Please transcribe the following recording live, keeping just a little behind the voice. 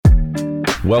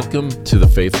Welcome to The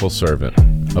Faithful Servant,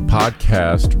 a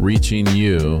podcast reaching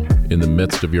you in the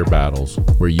midst of your battles,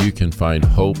 where you can find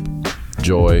hope,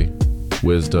 joy,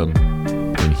 wisdom,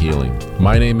 and healing.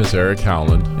 My name is Eric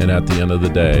Howland, and at the end of the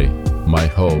day, my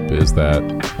hope is that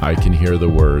I can hear the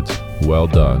words, "Well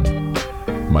done,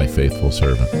 my faithful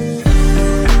servant."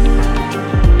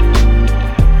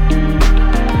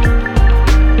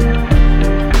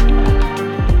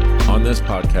 On this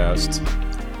podcast,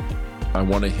 I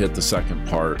want to hit the second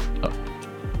part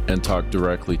and talk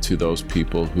directly to those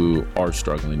people who are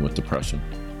struggling with depression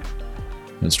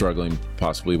and struggling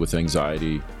possibly with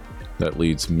anxiety that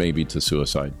leads maybe to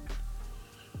suicide.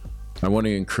 I want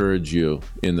to encourage you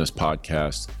in this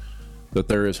podcast that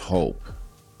there is hope,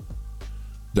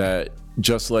 that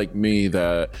just like me,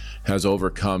 that has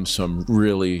overcome some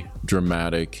really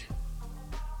dramatic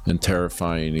and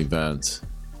terrifying events,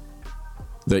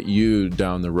 that you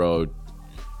down the road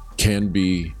can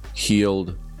be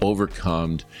healed,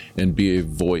 overcome, and be a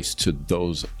voice to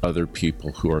those other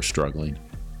people who are struggling.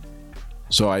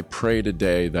 So I pray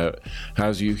today that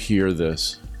as you hear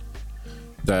this,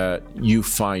 that you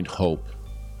find hope.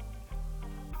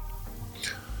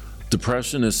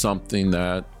 Depression is something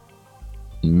that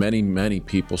many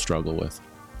people struggle with,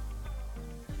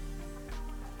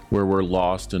 where we're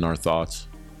lost in our thoughts,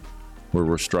 where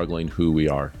we're struggling who we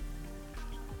are.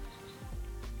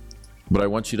 But I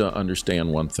want you to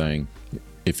understand one thing,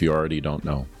 if you already don't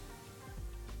know.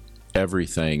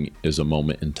 Everything is a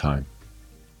moment in time.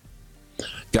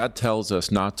 God tells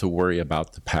us not to worry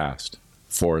about the past,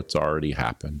 for it's already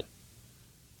happened.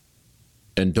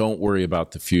 And don't worry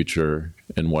about the future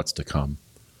and what's to come,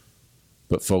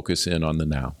 but focus in on the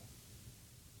now.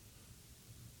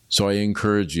 So I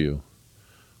encourage you,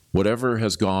 whatever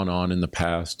has gone on in the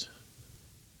past,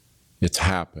 it's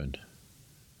happened.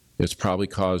 It's probably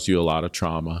caused you a lot of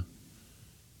trauma,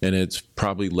 and it's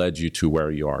probably led you to where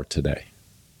you are today.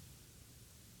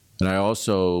 And I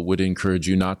also would encourage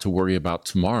you not to worry about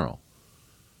tomorrow,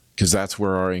 because that's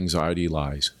where our anxiety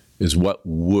lies, is what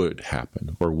would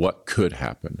happen, or what could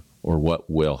happen, or what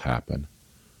will happen.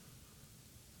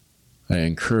 I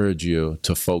encourage you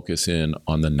to focus in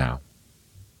on the now,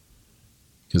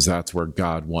 because that's where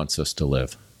God wants us to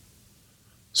live.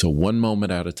 So one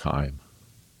moment at a time,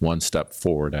 one step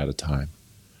forward at a time.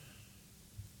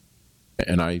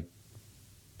 And I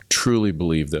truly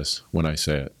believe this when I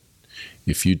say it.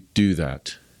 If you do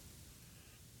that,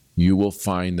 you will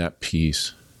find that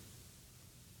peace,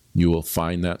 you will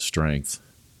find that strength,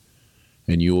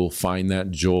 and you will find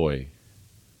that joy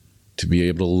to be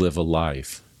able to live a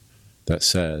life that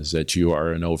says that you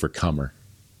are an overcomer.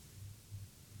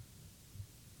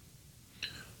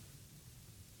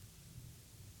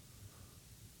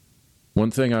 One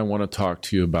thing I want to talk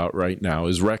to you about right now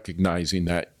is recognizing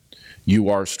that you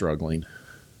are struggling.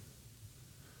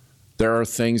 There are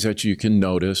things that you can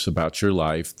notice about your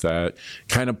life that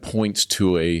kind of points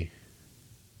to a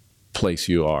place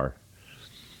you are.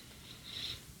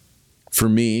 For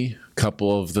me, a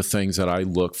couple of the things that I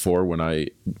look for when I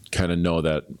kind of know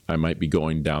that I might be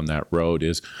going down that road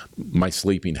is my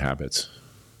sleeping habits.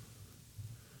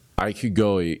 I could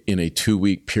go in a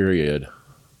 2-week period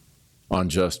on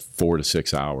just 4 to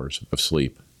 6 hours of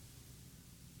sleep.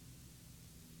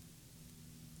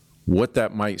 What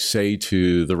that might say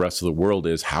to the rest of the world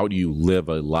is, how do you live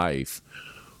a life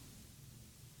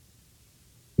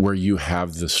where you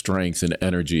have the strength and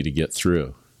energy to get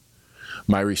through?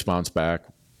 My response back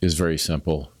is very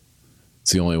simple.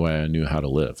 It's the only way I knew how to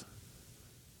live.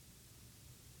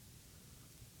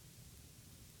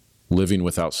 Living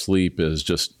without sleep is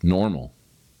just normal,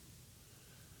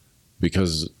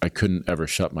 because I couldn't ever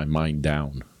shut my mind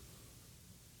down.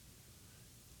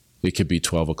 It could be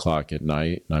 12 o'clock at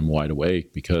night and I'm wide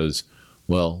awake because,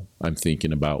 well, I'm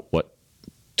thinking about what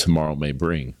tomorrow may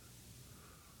bring.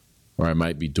 Or I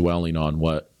might be dwelling on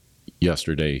what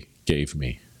yesterday gave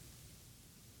me.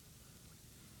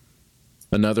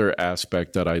 Another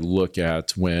aspect that I look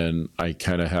at when I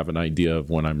kind of have an idea of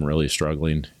when I'm really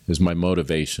struggling is my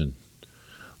motivation.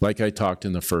 Like I talked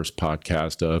in the first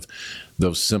podcast of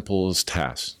those simplest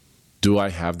tasks. Do I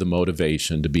have the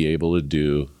motivation to be able to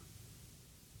do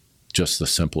just the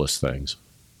simplest things?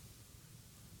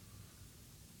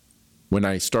 When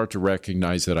I start to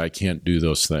recognize that I can't do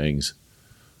those things,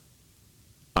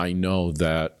 I know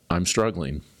that I'm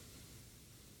struggling.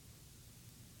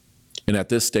 And at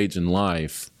this stage in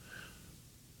life,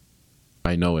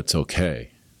 I know it's okay.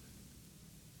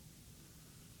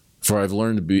 For I've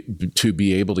learned to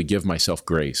be able to give myself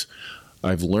grace.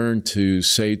 I've learned to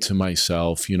say to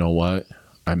myself, you know what?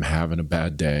 I'm having a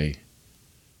bad day,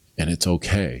 and it's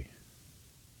okay.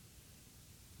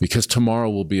 because tomorrow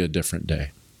will be a different day.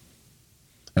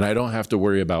 And I don't have to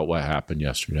worry about what happened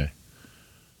yesterday.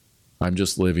 I'm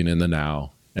just living in the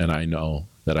now, and I know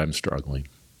that I'm struggling.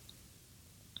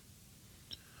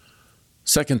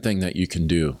 Second thing that you can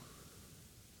do,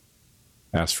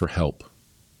 ask for help.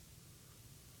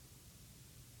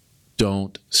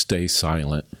 Don't stay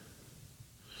silent.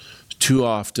 Too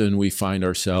often we find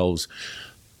ourselves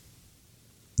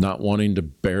not wanting to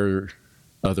bear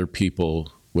other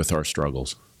people with our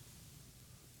struggles.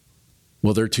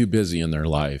 Well, they're too busy in their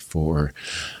life, or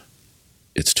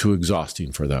it's too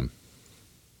exhausting for them.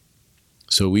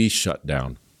 So we shut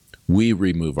down. We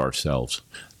remove ourselves.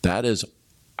 That is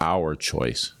our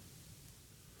choice.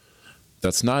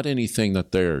 That's not anything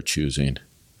that they're choosing.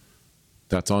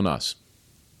 That's on us.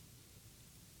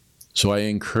 So I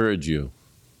encourage you,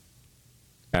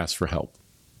 ask for help.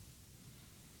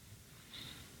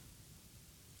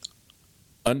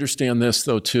 Understand this,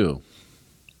 though, too.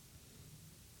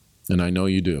 And I know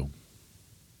you do.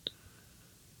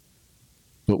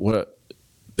 But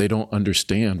they don't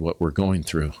understand what we're going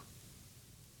through.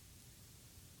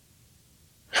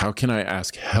 How can I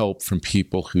ask help from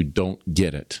people who don't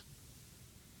get it?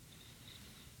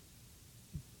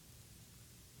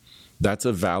 That's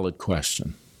a valid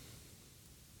question.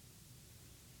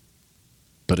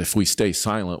 But if we stay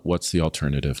silent, what's the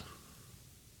alternative?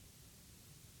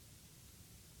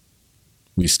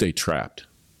 We stay trapped.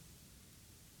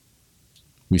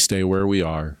 We stay where we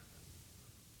are.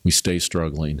 We stay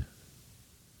struggling.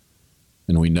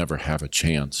 And we never have a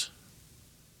chance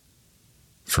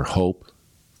for hope,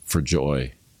 for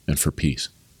joy, and for peace.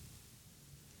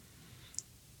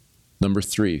 Number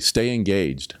 3, stay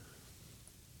engaged.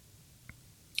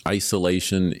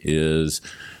 Isolation is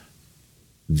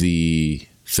the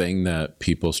thing that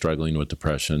people struggling with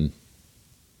depression,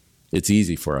 it's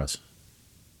easy for us.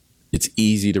 It's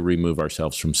easy to remove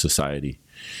ourselves from society.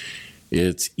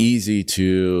 It's easy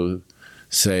to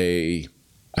say,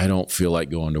 I don't feel like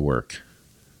going to work.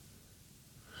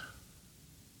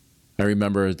 I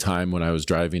remember a time when I was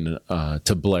driving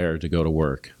to Blair to go to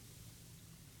work.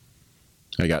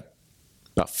 I got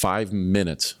about 5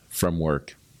 minutes from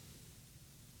work.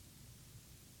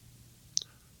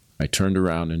 I turned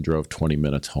around and drove 20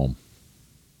 minutes home.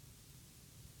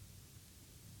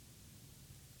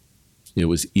 It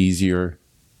was easier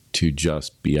to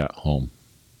just be at home.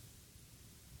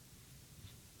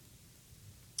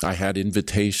 I had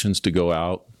invitations to go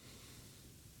out,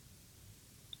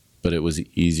 but it was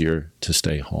easier to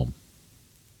stay home.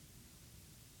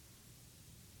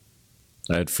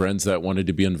 I had friends that wanted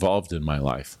to be involved in my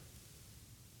life.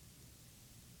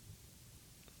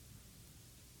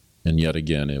 And yet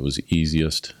again, it was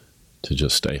easiest to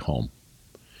just stay home.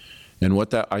 And what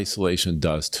that isolation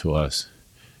does to us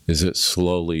is it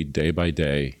slowly, day by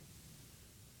day,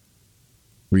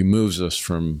 removes us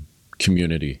from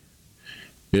community.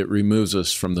 It removes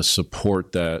us from the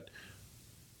support that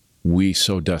we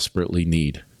so desperately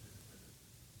need.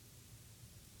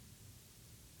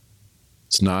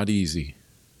 It's not easy.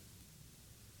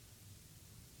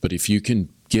 But if you can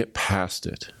get past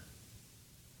it,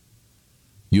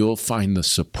 you'll find the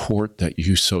support that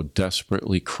you so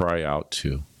desperately cry out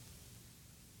to.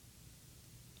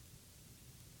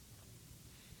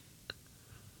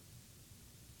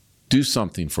 Do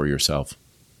something for yourself.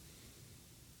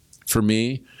 For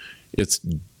me, it's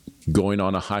going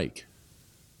on a hike.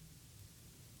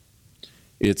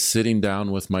 It's sitting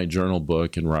down with my journal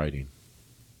book and writing.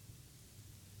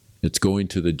 It's going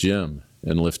to the gym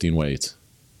and lifting weights.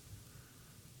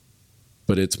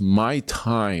 But it's my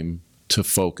time to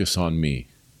focus on me.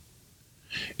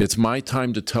 It's my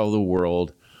time to tell the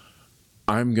world,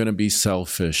 I'm going to be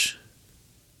selfish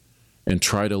and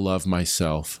try to love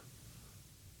myself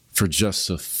for just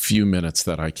a few minutes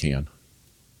that I can.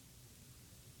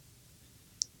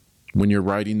 When you're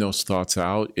writing those thoughts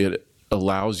out, it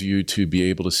allows you to be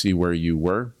able to see where you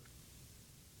were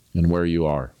and where you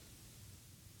are.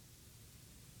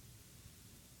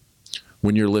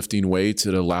 When you're lifting weights,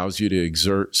 it allows you to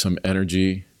exert some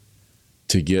energy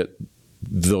to get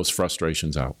those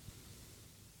frustrations out.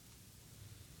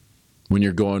 When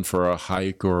you're going for a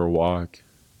hike or a walk,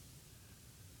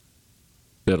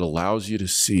 it allows you to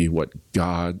see what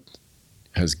God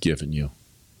has given you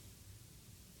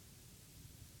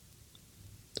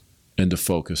and to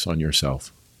focus on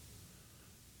yourself.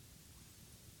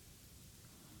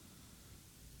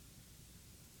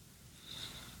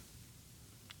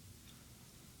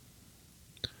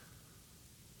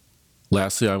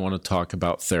 Lastly, I want to talk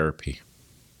about therapy.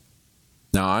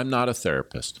 Now, I'm not a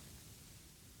therapist.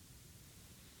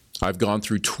 I've gone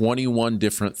through 21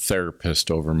 different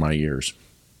therapists over my years.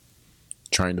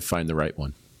 trying to find the right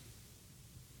one.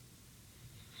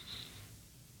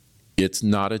 It's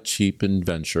not a cheap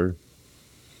venture,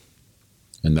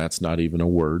 and that's not even a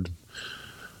word,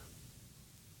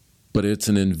 but it's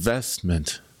an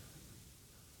investment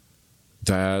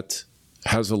that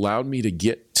has allowed me to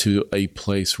get to a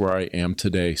place where I am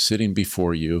today, sitting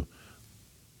before you,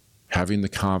 having the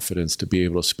confidence to be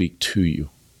able to speak to you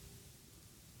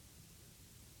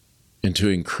and to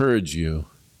encourage you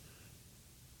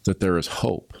that there is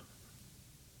hope.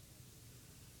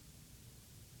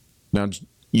 Now,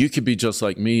 you could be just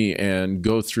like me and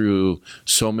go through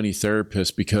so many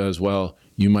therapists because, well,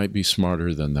 you might be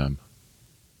smarter than them,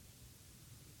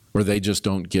 or they just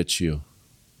don't get you,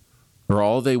 or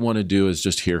all they want to do is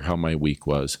just hear how my week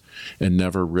was and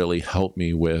never really help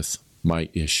me with my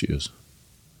issues.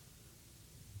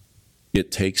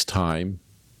 It takes time.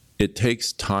 It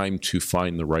takes time to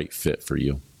find the right fit for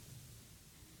you.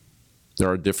 There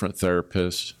are different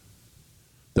therapists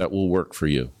that will work for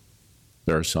you.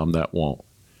 There are some that won't.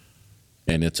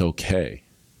 And it's okay.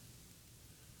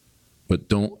 But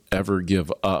don't ever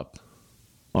give up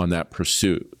on that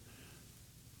pursuit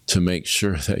to make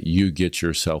sure that you get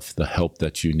yourself the help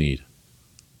that you need.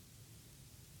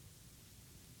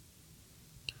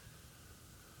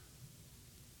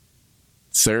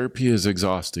 Therapy is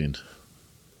exhausting.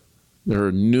 There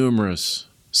are numerous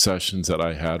sessions that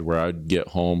I had where I'd get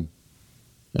home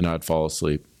and I'd fall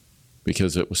asleep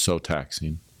because it was so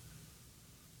taxing.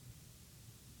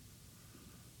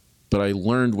 But I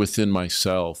learned within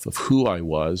myself of who I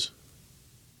was,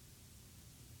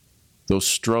 those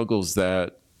struggles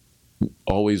that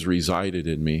always resided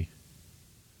in me,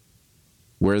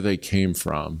 where they came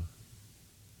from,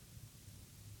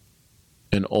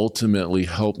 and ultimately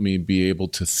helped me be able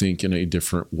to think in a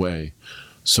different way.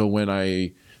 So when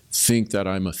I think that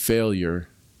I'm a failure,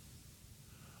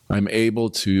 I'm able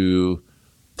to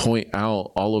point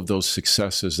out all of those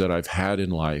successes that I've had in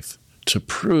life to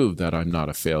prove that I'm not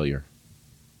a failure.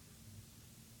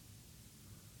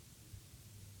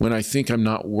 When I think I'm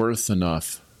not worth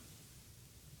enough,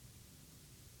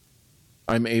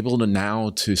 I'm able to now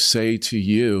to say to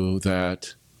you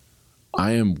that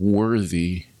I am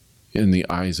worthy in the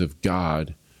eyes of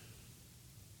God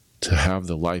to have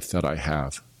the life that I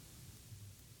have.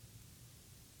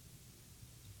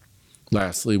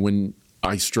 Lastly, when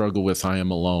I struggle with I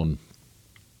am alone,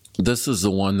 this is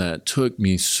the one that took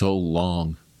me so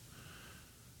long.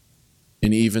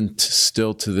 And even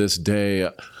still to this day,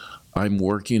 I'm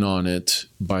working on it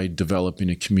by developing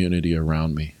a community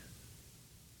around me.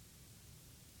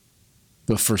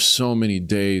 But for so many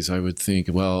days, I would think,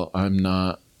 well, I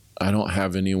don't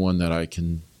have anyone that I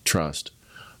can trust.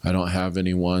 I don't have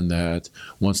anyone that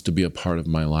wants to be a part of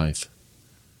my life.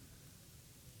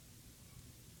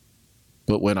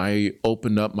 But when I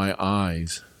opened up my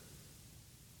eyes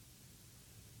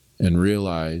and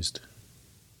realized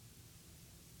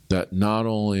that not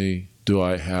only do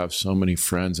I have so many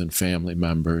friends and family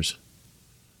members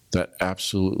that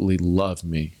absolutely love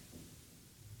me,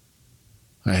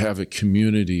 I have a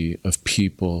community of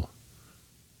people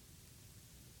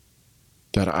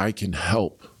that I can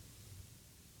help,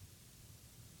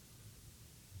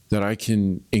 that I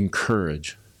can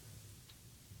encourage,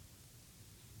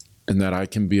 and that I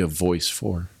can be a voice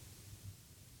for.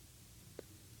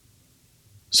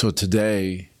 So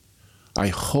today, I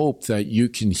hope that you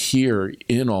can hear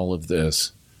in all of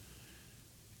this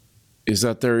is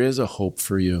that there is a hope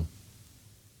for you.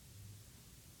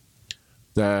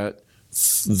 That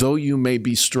though you may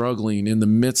be struggling in the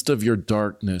midst of your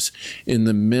darkness, in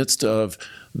the midst of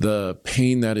the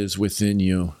pain that is within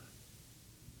you,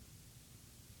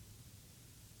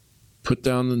 put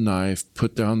down the knife,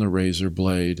 put down the razor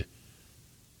blade,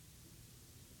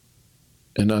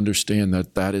 and understand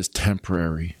that that is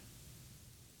temporary.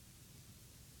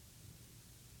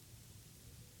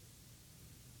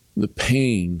 The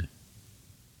pain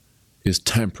is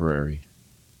temporary.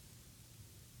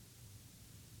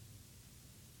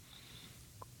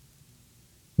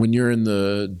 When you're in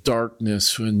the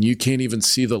darkness, when you can't even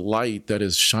see the light that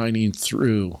is shining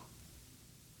through,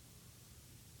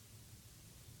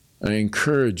 I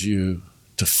encourage you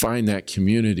to find that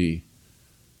community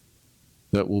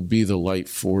that will be the light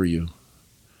for you,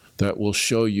 that will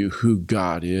show you who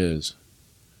God is,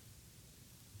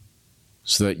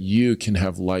 so that you can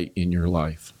have light in your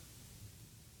life.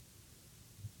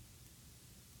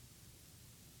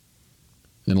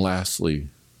 And lastly,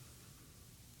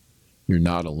 you're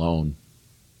not alone.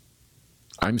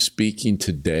 I'm speaking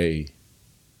today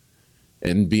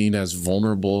and being as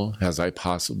vulnerable as I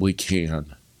possibly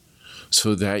can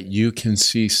so that you can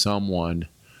see someone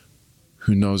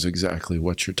who knows exactly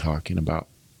what you're talking about.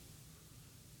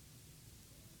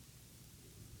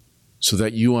 So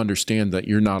that you understand that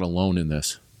you're not alone in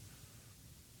this.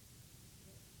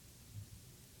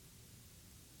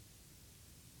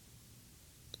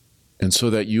 And so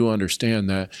that you understand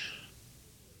that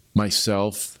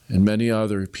myself and many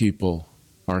other people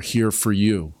are here for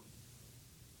you.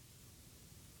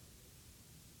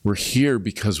 We're here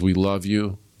because we love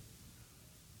you.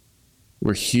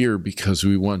 We're here because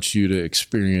we want you to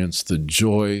experience the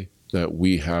joy that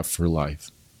we have for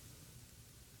life.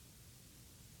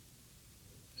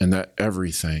 And that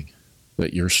everything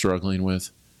that you're struggling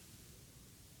with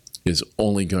is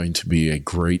only going to be a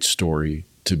great story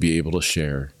to be able to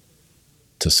share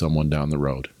to someone down the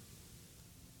road.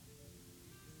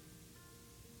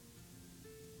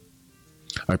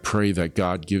 I pray that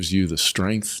God gives you the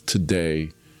strength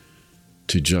today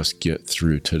to just get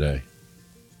through today.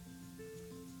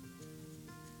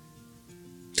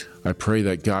 I pray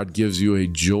that God gives you a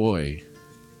joy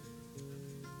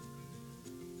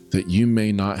that you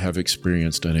may not have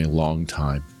experienced in a long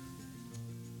time.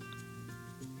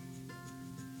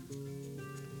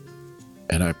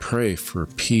 And I pray for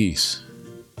peace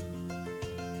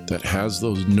that has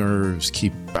those nerves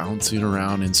keep bouncing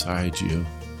around inside you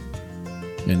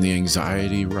and the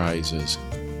anxiety rises,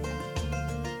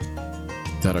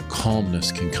 that a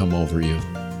calmness can come over you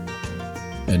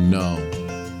and know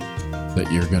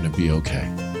that you're going to be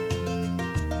okay.